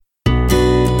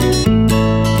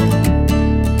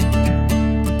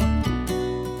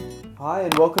Hi,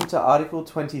 and welcome to Article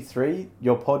 23,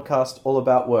 your podcast all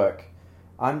about work.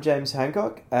 I'm James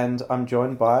Hancock, and I'm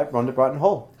joined by Rhonda Brighton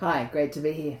Hall. Hi, great to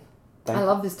be here. I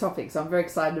love this topic, so I'm very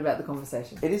excited about the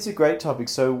conversation. It is a great topic.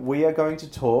 So we are going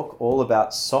to talk all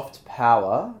about soft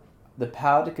power, the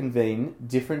power to convene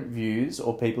different views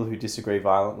or people who disagree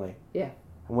violently. Yeah.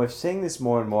 And we're seeing this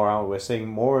more and more, aren't we? We're seeing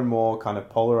more and more kind of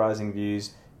polarizing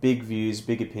views,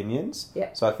 big opinions.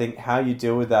 Yeah. So I think how you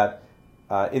deal with that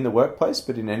in the workplace,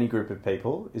 but in any group of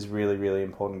people, is really, really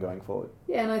important going forward.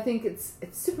 Yeah, and I think it's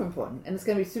super important, and it's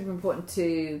going to be super important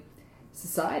to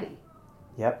society.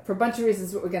 Yep. For a bunch of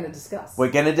reasons that we're going to discuss.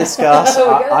 We're going to discuss.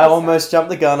 I almost jumped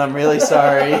the gun. I'm really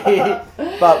sorry.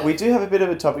 But we do have a bit of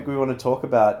a topic we want to talk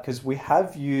about because we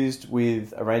have used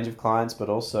with a range of clients, but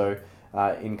also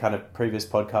in kind of previous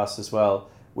podcasts as well.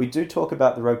 We do talk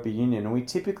about the rugby union, and we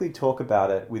typically talk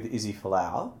about it with Izzy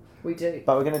Folau. We do.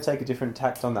 But we're going to take a different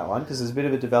tact on that one because there's a bit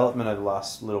of a development over the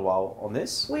last little while on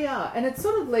this. We are, and it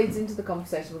sort of leads into the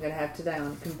conversation we're going to have today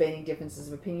on convening differences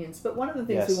of opinions. But one of the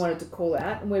things we wanted to call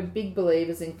out, and we're big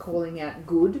believers in calling out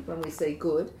good when we see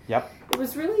good. Yep. It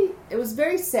was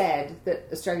very sad that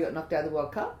Australia got knocked out of the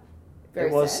World Cup. It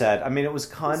was sad. I mean, it was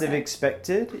kind of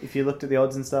expected if you looked at the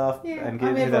odds and stuff and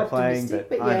given who they're playing. But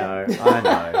yeah. I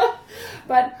know.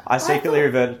 But I secretly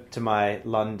revert to my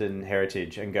London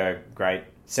heritage and go, great,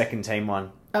 second team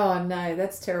won. Oh no,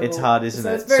 that's terrible. It's hard, isn't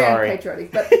it? It's very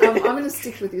unpatriotic. But I'm going to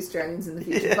stick with the Australians in the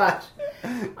future. Yeah.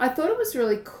 But I thought it was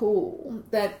really cool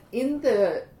that in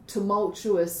the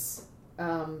tumultuous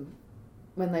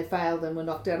when they failed and were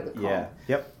knocked out of the comp,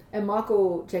 and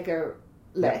Michael Cheika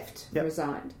left,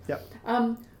 resigned.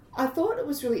 I thought it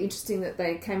was really interesting that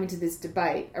they came into this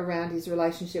debate around his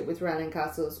relationship with Raelene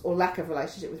Castles, or lack of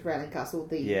relationship with Raelene Castle,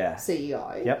 the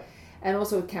CEO, and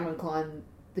also with Cameron Klein,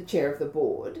 the chair of the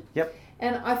board.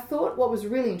 And I thought what was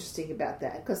really interesting about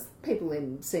that, because people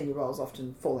in senior roles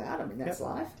often fall out, I mean, that's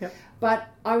life. But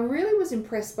I really was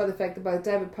impressed by the fact that both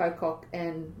David Pocock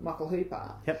and Michael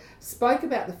Hooper spoke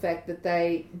about the fact that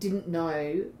they didn't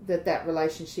know that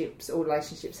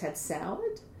relationships had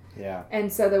soured. Yeah.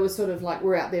 And so they were sort of like,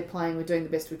 we're out there playing, we're doing the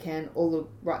best we can, all the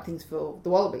right things for the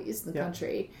Wallabies, the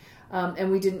country.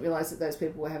 And we didn't realise that those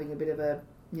people were having a bit of a,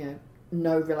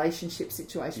 no relationship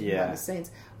situation behind the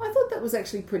scenes. I thought that was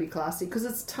actually pretty classy because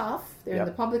it's tough. They're in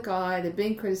the public eye. They're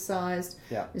being criticised.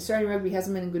 Australian rugby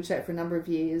hasn't been in good shape for a number of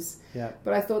years.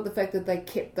 But I thought the fact that they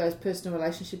kept those personal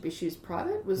relationship issues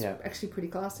private was actually pretty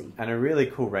classy. And a really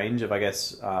cool range of, I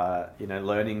guess,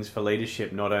 learnings for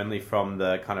leadership, not only from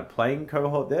the kind of playing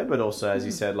cohort there, but also, as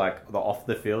you said, like the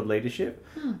off-the-field leadership,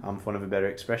 for want of a better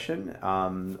expression,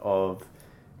 of...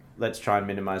 Let's try and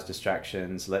minimise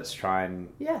distractions. Let's try and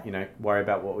worry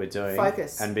about what we're doing.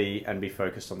 Focus. And be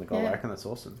focused on the goal. I reckon that's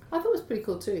awesome. I thought it was pretty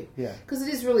cool too. Yeah. Because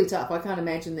it is really tough. I can't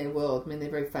imagine their world. I mean, they're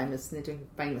very famous and they're doing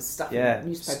famous stuff in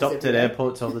newspapers. Stopped at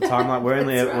airports all the time. Like we're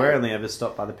only ever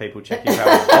stopped by the people checking if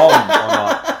I was bombed or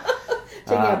not.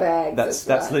 Checking our bags.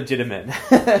 That's legitimate.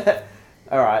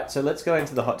 All right, so let's go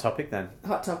into the hot topic then.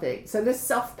 Hot topic. So this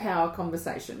soft power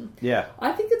conversation. Yeah.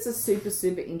 I think it's a super,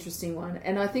 super interesting one.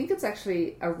 And I think it's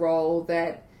actually a role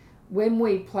that when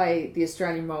we play the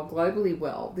Australian role globally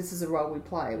well, this is a role we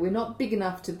play. We're not big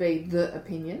enough to be the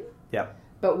opinion. Yep.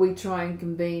 But we try and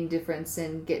convene difference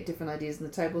and get different ideas on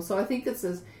the table. So I think it's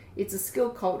a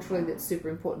skill culturally that's super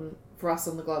important for us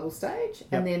on the global stage.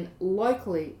 And then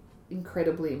locally,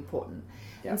 incredibly important.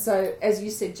 And so, as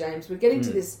you said, James, we're getting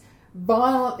to this...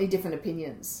 violently different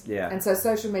opinions. And so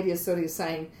social media is sort of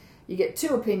saying you get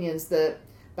two opinions, the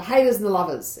haters and the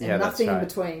lovers, and nothing in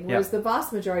between. Whereas the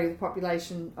vast majority of the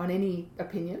population on any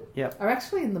opinion are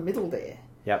actually in the middle there.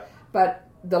 But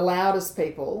the loudest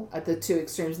people at the two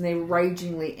extremes, and they're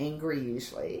ragingly angry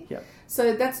usually.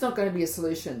 So that's not going to be a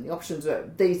solution. The options are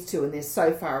these two, and they're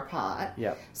so far apart.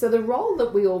 So the role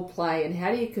that we all play, and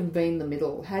how do you convene the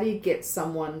middle? How do you get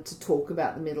someone to talk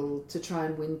about the middle, to try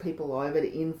and win people over,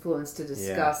 to influence, to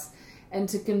discuss, and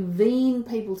to convene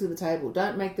people to the table?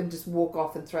 Don't make them just walk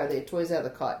off and throw their toys out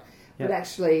of the cot. But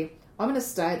actually, I'm going to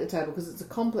stay at the table because it's a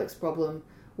complex problem.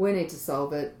 We need to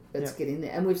solve it. Let's get in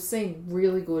there. And we've seen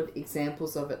really good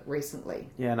examples of it recently.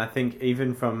 Yeah, and I think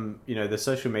even from, the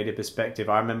social media perspective,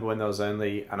 I remember when there was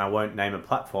only, and I won't name a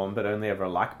platform, but only ever a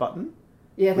like button.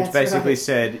 Yeah, which basically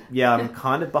said, I'm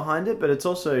kind of behind it, but it's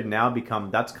also now become,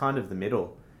 that's kind of the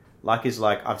middle. Like is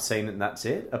like, I've seen it and that's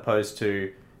it, opposed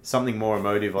to something more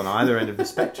emotive on either end of the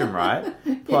spectrum, right?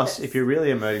 Plus, if you're really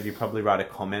emotive, you probably write a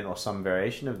comment or some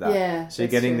variation of that. Yeah, so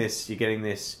you're getting this,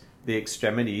 the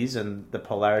extremities and the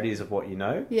polarities of what you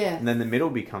know. Yeah. And then the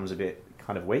middle becomes a bit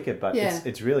kind of weaker, but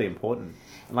it's really important.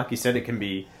 And like you said, it can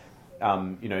be,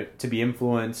 to be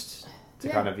influenced, to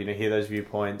kind of, hear those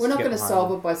viewpoints. We're not going to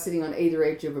solve it by sitting on either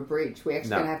edge of a bridge. We're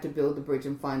actually going to have to build the bridge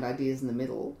and find ideas in the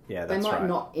middle. Yeah, that's right. They might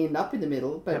not end up in the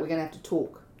middle, but we're going to have to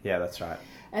talk. Yeah, that's right.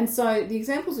 And so the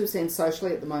examples we've seen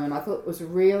socially at the moment, I thought was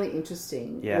really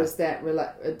interesting, was that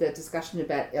discussion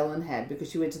about Ellen had,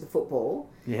 because she went to the football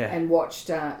and watched,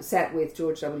 sat with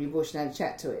George W. Bush and had a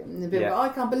chat to him. And the people I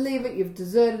can't believe it, you've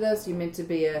deserted us, you're meant to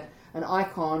be an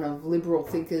icon of liberal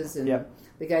thinkers and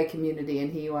the gay community,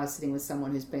 and here you are sitting with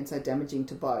someone who's been so damaging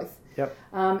to both.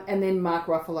 And then Mark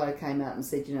Ruffalo came out and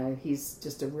said, he's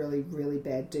just a really, really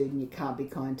bad dude and you can't be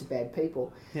kind to bad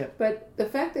people. But the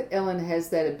fact that Ellen has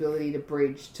that ability to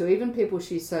bridge to even people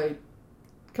she so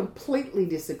completely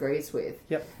disagrees with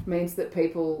means that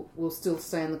people will still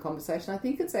stay in the conversation. I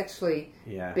think it's actually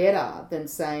better than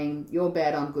saying, you're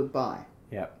bad, I'm good, bye.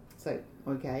 So,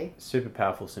 okay. Super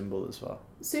powerful symbol as well.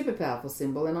 Super powerful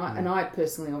symbol, and I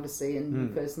personally, obviously, and you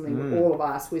personally, all of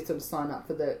us, we sort of sign up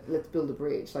for the let's build a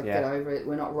bridge, get over it.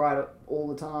 We're not right all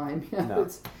the time.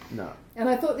 No. And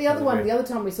I thought the other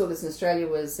time we saw this in Australia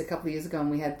was a couple of years ago, and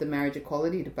we had the marriage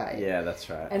equality debate. Yeah, that's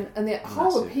right. And the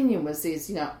whole opinion was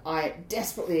this, I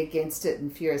desperately against it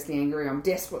and furiously angry. I'm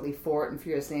desperately for it and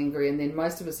furiously angry. And then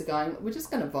most of us are going, we're just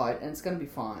going to vote and it's going to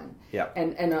be fine.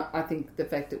 And I think the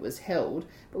fact it was held,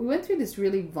 but we went through this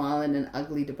really violent and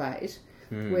ugly debate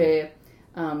where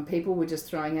people were just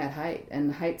throwing out hate,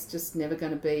 and hate's just never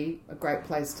going to be a great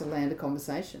place to land a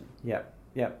conversation.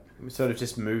 We sort of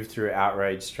just moved through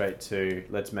outrage straight to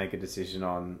let's make a decision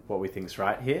on what we think's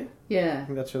right here. I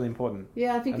think that's really important.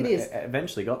 I think it is. It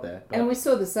eventually got there. And we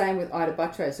saw the same with Ita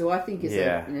Buttrose, who I think is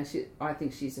I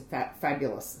think she's a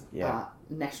fabulous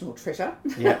national treasure.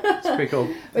 It's pretty cool.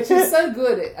 But she's so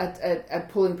good at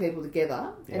pulling people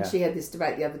together. And she had this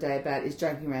debate the other day about, is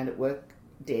joking around at work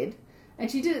dead? And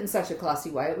she did it in such a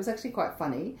classy way. It was actually quite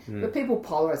funny. But people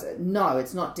polarise it. No,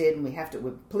 it's not dead, and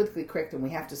we're politically correct, and we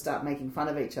have to start making fun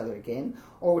of each other again.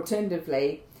 Or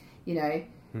alternatively,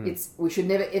 we should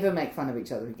never ever make fun of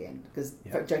each other again, because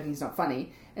joking is not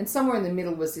funny. And somewhere in the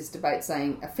middle was this debate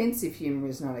saying offensive humour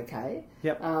is not okay.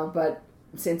 But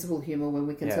sensible humour, when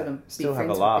we can sort of still be have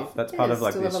friends a laugh. with That's part of the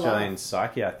Australian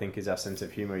psyche, I think, is our sense of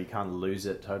humour. You can't lose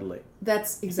it totally.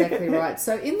 That's exactly right.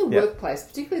 So in the workplace,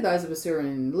 particularly those of us who are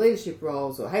in leadership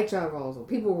roles or HR roles or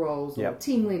people roles or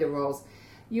team leader roles,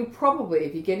 you probably,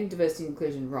 if you're getting diversity and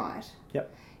inclusion right,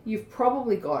 you've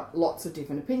probably got lots of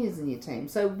different opinions in your team.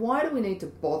 So why do we need to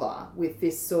bother with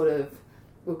this sort of,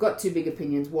 we've got two big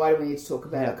opinions, why do we need to talk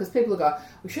about it? Because people will go,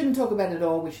 we shouldn't talk about it at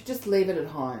all, we should just leave it at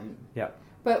home.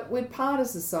 But we're part of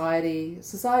society.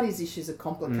 Society's issues are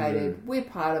complicated. We're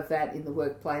part of that in the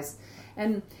workplace.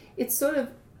 And it's sort of,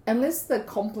 unless the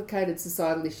complicated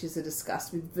societal issues are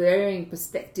discussed with varying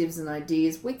perspectives and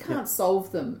ideas, we can't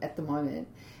solve them at the moment.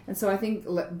 And so I think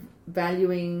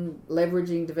valuing,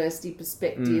 leveraging diversity,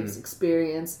 perspectives,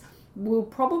 experience will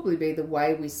probably be the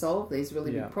way we solve these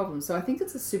really big problems. So I think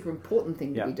it's a super important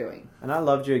thing to be doing. And I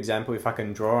loved your example, if I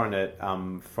can draw on it,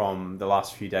 from the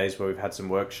last few days where we've had some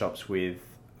workshops with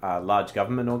a large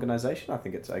government organisation. I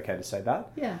think it's okay to say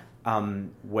that.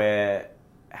 Where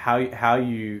how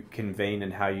you convene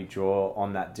and how you draw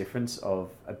on that difference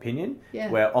of opinion.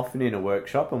 We're often in a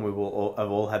workshop, and we will have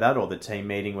all had that, or the team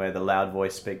meeting where the loud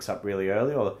voice speaks up really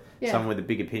early, or someone with a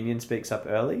big opinion speaks up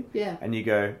early. And you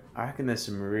go, I reckon there's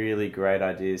some really great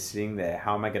ideas sitting there.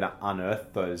 How am I going to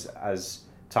unearth those as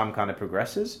time kind of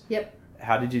progresses?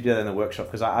 How did you do that in the workshop?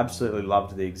 Because I absolutely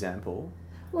loved the example.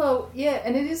 Well,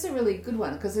 and it is a really good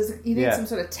one, because you need some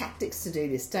sort of tactics to do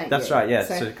this, don't you? That's right,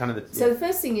 So kind of So the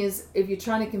first thing is, if you're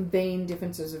trying to convene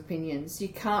differences of opinions, you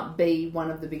can't be one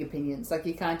of the big opinions. Like,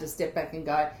 you can't just step back and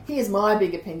go, here's my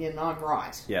big opinion and I'm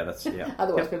right.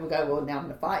 Otherwise people go, well, now I'm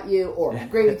going to fight you, or I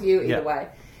agree with you, either way.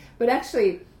 But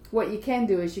actually, what you can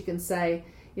do is you can say,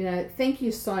 thank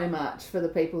you so much for the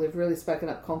people who've really spoken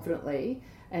up confidently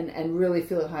and really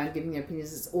feel at home giving their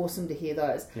opinions. It's awesome to hear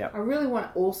those. I really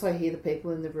want to also hear the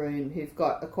people in the room who've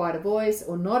got a quieter voice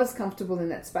or not as comfortable in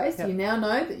that space. You now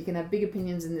know that you can have big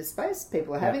opinions in this space.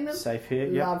 People are having them. Safe here.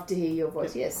 Love to hear your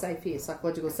voice. Safe here.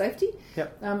 Psychological safety.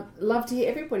 Love to hear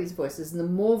everybody's voices. And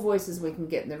the more voices we can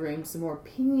get in the room, the more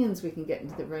opinions we can get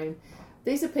into the room.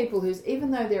 These are people whose, even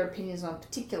though their opinions on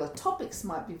particular topics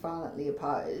might be violently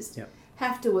opposed,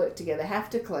 have to work together, have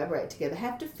to collaborate together,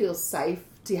 have to feel safe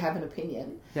to have an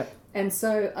opinion. And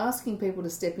so asking people to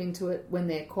step into it when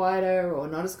they're quieter or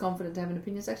not as confident to have an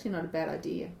opinion is actually not a bad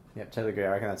idea. Totally agree. I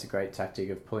reckon that's a great tactic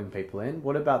of pulling people in.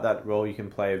 What about that role you can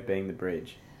play of being the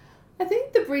bridge? I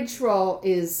think the bridge role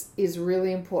is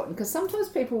really important, because sometimes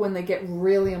people, when they get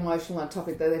really emotional on a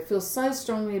topic, they feel so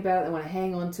strongly about it, they want to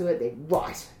hang on to it, they're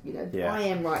right. I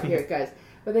am right, here it goes.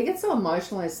 but they get so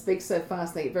emotional, they speak so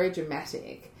fast, they get very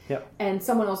dramatic. Yep. And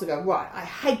someone else will go, right, I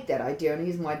hate that idea, and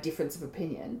here's my difference of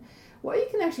opinion. What you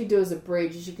can actually do as a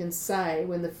bridge is you can say,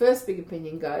 when the first big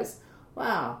opinion goes,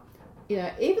 wow,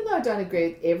 even though I don't agree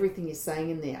with everything you're saying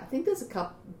in there, I think there's a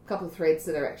couple of threads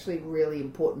that are actually really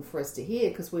important for us to hear,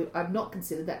 because I've not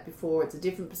considered that before. It's a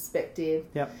different perspective.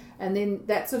 Yep. And then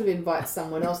that sort of invites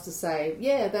someone else to say,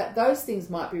 yeah, those things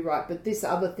might be right, but this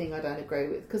other thing I don't agree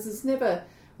with, because it's never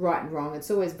right and wrong.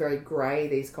 It's always very grey,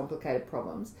 these complicated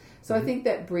problems. So I think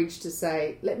that bridge to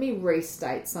say, let me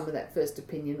restate some of that first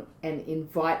opinion and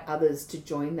invite others to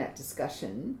join that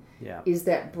discussion is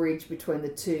that bridge between the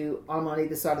two. I'm on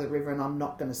either side of the river and I'm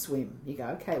not going to swim. You go,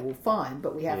 okay, well, fine,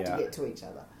 but we have to get to each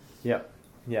other. Yep.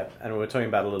 Yeah, and we were talking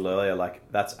about a little earlier, like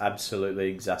that's absolutely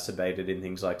exacerbated in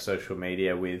things like social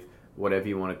media with whatever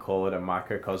you want to call it, a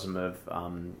microcosm of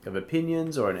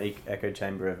opinions or an echo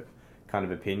chamber of kind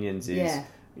of opinions is,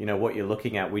 what you're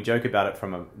looking at. We joke about it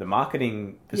from the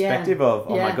marketing perspective of,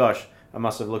 oh my gosh, I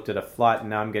must have looked at a flight and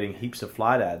now I'm getting heaps of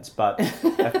flight ads. But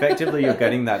effectively you're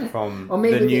getting that from or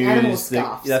maybe the news. Animal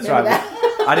scarves. That's right.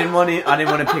 I didn't want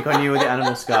to pick on you with the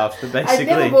animal scarves, but basically...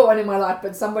 I've never bought one in my life,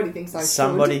 but somebody thinks I should.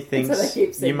 Somebody thinks...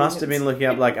 You must have been looking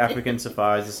up like African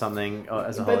safaris or something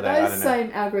as a holiday. But those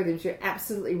same algorithms, you're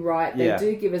absolutely right. They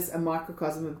do give us a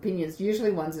microcosm of opinions,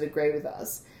 usually ones that agree with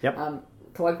us. Yep.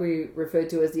 Colloquially referred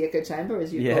to as the echo chamber,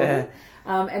 as you call it.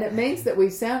 And it means that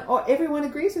we sound... everyone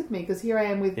agrees with me, because here I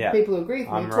am with people who agree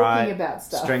with me talking about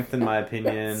stuff. Strengthen my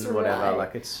opinion, whatever. Right.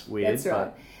 Like, it's weird. That's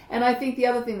right. And I think the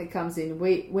other thing that comes in,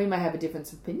 we may have a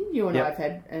difference of opinion. You and I have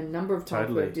had a number of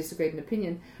times where we've disagreed in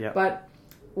opinion. Yep. But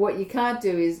what you can't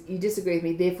do is you disagree with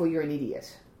me, therefore you're an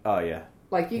idiot. Oh, yeah.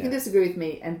 Like, you can disagree with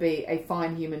me and be a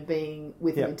fine human being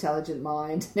with an intelligent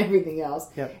mind and everything else.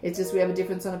 Yep. It's just we have a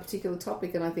difference on a particular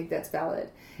topic, and I think that's valid.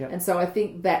 Yep. And so I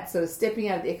think that sort of stepping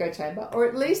out of the echo chamber, or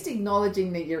at least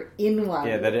acknowledging that you're in one.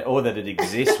 Yeah, that it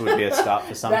exists would be a start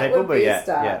for some that people. Would be a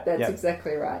start. That's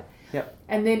exactly right. Yep.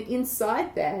 And then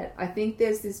inside that, I think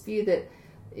there's this view that,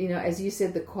 as you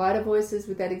said, the quieter voices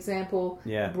with that example,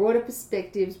 broader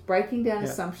perspectives, breaking down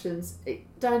assumptions.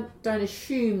 Don't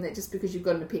assume that just because you've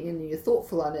got an opinion and you're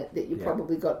thoughtful on it that you've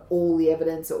probably got all the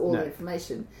evidence or all the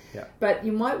information. Yeah. But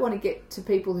you might want to get to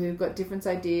people who've got different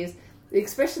ideas. The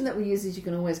expression that we use is you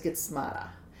can always get smarter.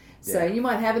 So you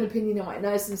might have an opinion, you might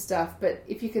know some stuff, but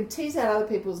if you can tease out other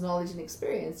people's knowledge and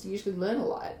experience, you usually learn a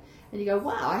lot. And you go,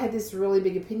 wow, I had this really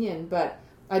big opinion, but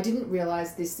I didn't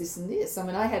realise this, this and this. I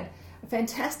mean, I had a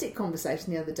fantastic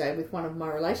conversation the other day with one of my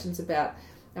relations about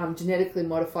genetically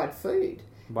modified food.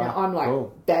 Wow. Now, I'm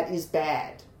like, that is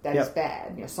bad. That is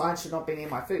bad. Science should not be near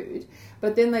my food.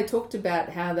 But then they talked about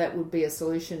how that would be a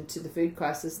solution to the food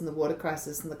crisis and the water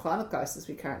crisis and the climate crisis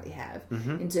we currently have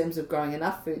in terms of growing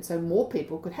enough food so more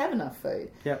people could have enough food.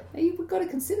 Yep. Now, you've got to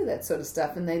consider that sort of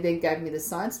stuff. And they then gave me the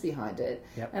science behind it.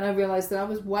 Yep. And I realised that I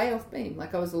was way off beam.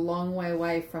 Like, I was a long way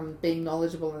away from being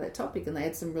knowledgeable on that topic, and they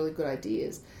had some really good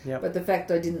ideas. Yep. But the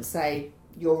fact I didn't say,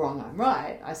 you're wrong, I'm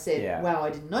right. I said, wow, I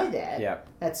didn't know that. Yep.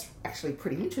 That's actually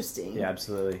pretty interesting. Yeah,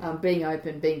 absolutely. Being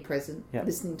open, being present,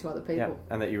 listening to other people. Yep.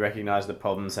 And that you recognise the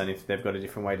problems, and if they've got a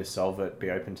different way to solve it,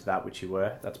 be open to that, which you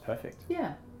were. That's perfect.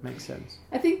 Yeah. Makes sense.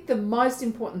 I think the most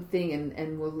important thing,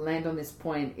 and we'll land on this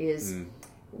point, is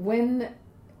when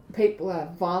people are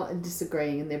violently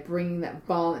disagreeing and they're bringing that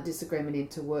violent disagreement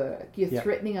into work, you're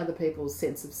threatening other people's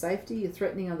sense of safety, you're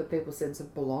threatening other people's sense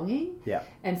of belonging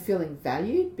and feeling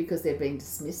valued because they're being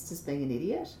dismissed as being an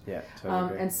idiot. Yeah, totally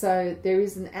agree. And so there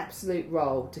is an absolute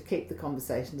role to keep the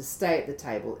conversation, to stay at the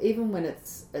table, even when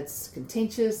it's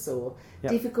contentious or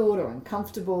difficult or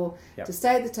uncomfortable, to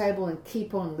stay at the table and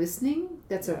keep on listening.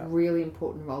 That's a really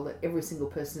important role that every single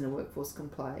person in a workforce can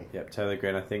play. Yep, totally agree.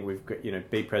 And I think we've got,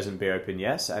 be present, be open,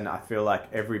 yes. And I feel like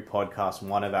every podcast,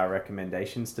 one of our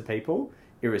recommendations to people,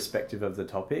 irrespective of the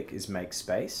topic, is make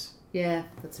space. Yeah,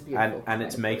 that's a beautiful and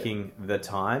it's making the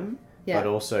time, but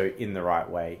also in the right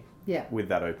way with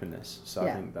that openness. So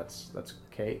I think that's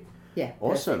key. Yeah,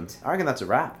 awesome. Perfect. I reckon that's a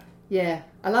wrap. Yeah,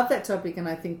 I love that topic, and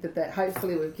I think that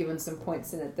hopefully we've given some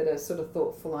points in it that are sort of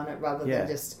thoughtful on it rather than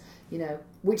just,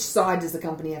 which side does the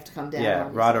company have to come down on? Yeah,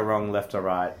 right or wrong, left or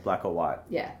right, black or white.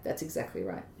 Yeah, that's exactly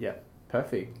right. Yeah,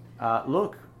 perfect.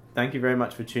 Look, thank you very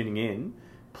much for tuning in.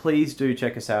 Please do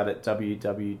check us out at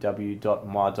www.moi.live.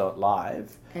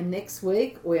 And next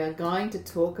week we are going to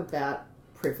talk about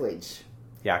privilege.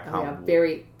 Yeah, I can't. We are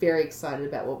very, very excited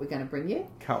about what we're going to bring you.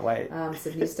 Can't wait.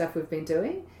 Some new stuff we've been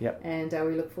doing. Yep. And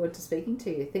we look forward to speaking to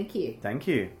you. Thank you. Thank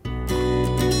you.